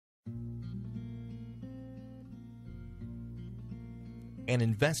An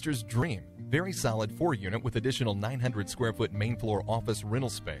investor's dream. Very solid 4-unit with additional 900 square foot main floor office rental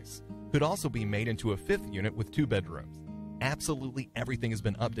space. Could also be made into a 5th unit with 2 bedrooms. Absolutely everything has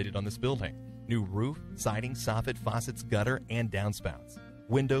been updated on this building. New roof, siding, soffit, faucets, gutter, and downspouts.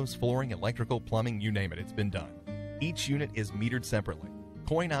 Windows, flooring, electrical, plumbing, you name it, it's been done. Each unit is metered separately.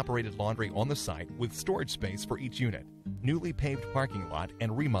 Coin-operated laundry on the site with storage space for each unit. Newly paved parking lot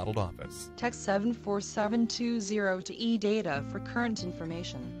and remodeled office. Text 74720 to eData for current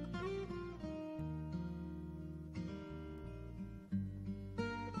information.